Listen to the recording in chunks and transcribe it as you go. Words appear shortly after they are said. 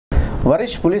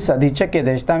वरिष्ठ पुलिस अधीक्षक की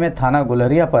अध्यक्षता में थाना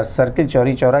गुलरिया पर सर्किल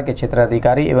चौरी चौरा के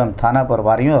क्षेत्राधिकारी एवं थाना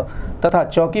प्रभारियों तथा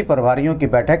चौकी प्रभारियों की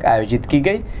बैठक आयोजित की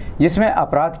गई, जिसमें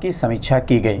अपराध की समीक्षा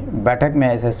की गई। बैठक में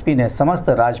एसएसप ने समस्त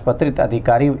राजपत्रित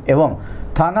अधिकारी एवं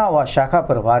थाना व शाखा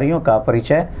प्रभारियों का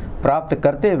परिचय प्राप्त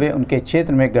करते हुए उनके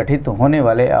क्षेत्र में घटित होने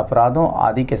वाले अपराधों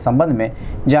आदि के संबंध में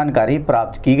जानकारी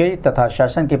प्राप्त की गई तथा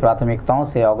शासन की प्राथमिकताओं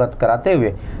से अवगत कराते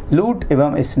हुए लूट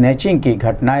एवं स्नैचिंग की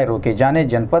घटनाएं रोके जाने,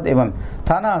 जनपद एवं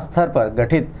थाना स्तर पर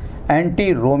गठित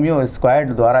एंटी रोमियो स्क्वाड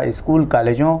द्वारा स्कूल,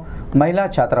 कॉलेजों, महिला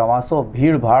छात्रावासों,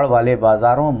 भीड़ भाड़ वाले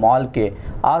बाजारों, मॉल के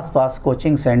आसपास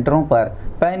कोचिंग सेंटरों पर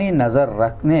पैनी नज़र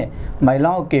रखने,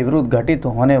 महिलाओं के विरुद्ध घटित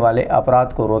होने वाले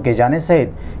अपराध को रोके जाने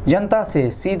सहित जनता से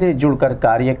सीधे जुड़कर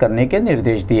कार्य करने के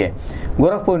निर्देश दिए।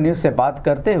 गोरखपुर न्यूज़ से बात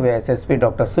करते हुए एसएसपी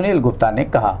डॉक्टर सुनील गुप्ता ने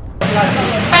कहा,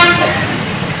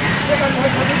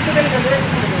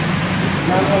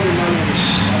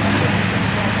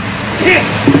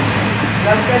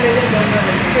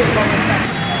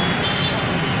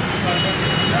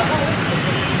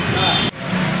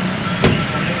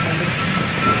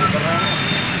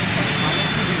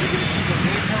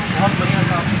 बहुत बढ़िया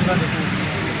साफ सुथरा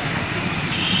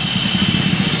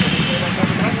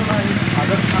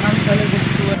अगर खाना भी पहले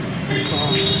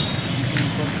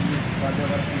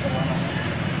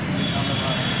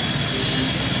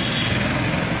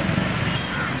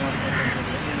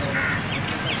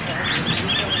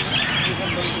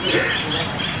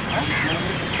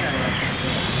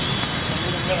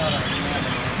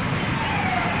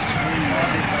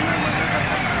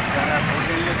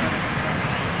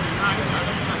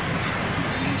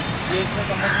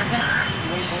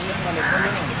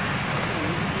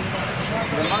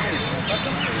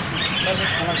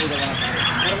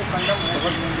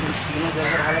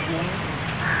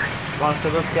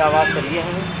कांस्टेबल्स की आवाज़ सही है,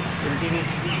 उनकी भी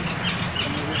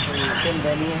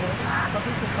दयनीय है।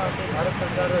 सभी के साथ भारत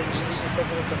सरकार और उत्तर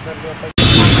प्रदेश सरकार जो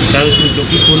चाहे उसमें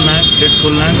चौकी खोलना है, गेट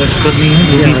खोलना है, गश्त करनी है,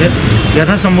 जो भी है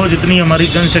यथासंभव जितनी हमारी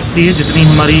जनशक्ति है, जितनी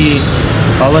हमारी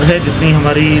पावर है, जितनी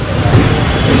हमारी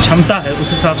क्षमता है, उस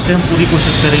हिसाब से हम पूरी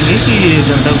कोशिश करेंगे कि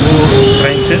जनता को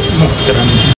क्राइम से मुक्त कराने।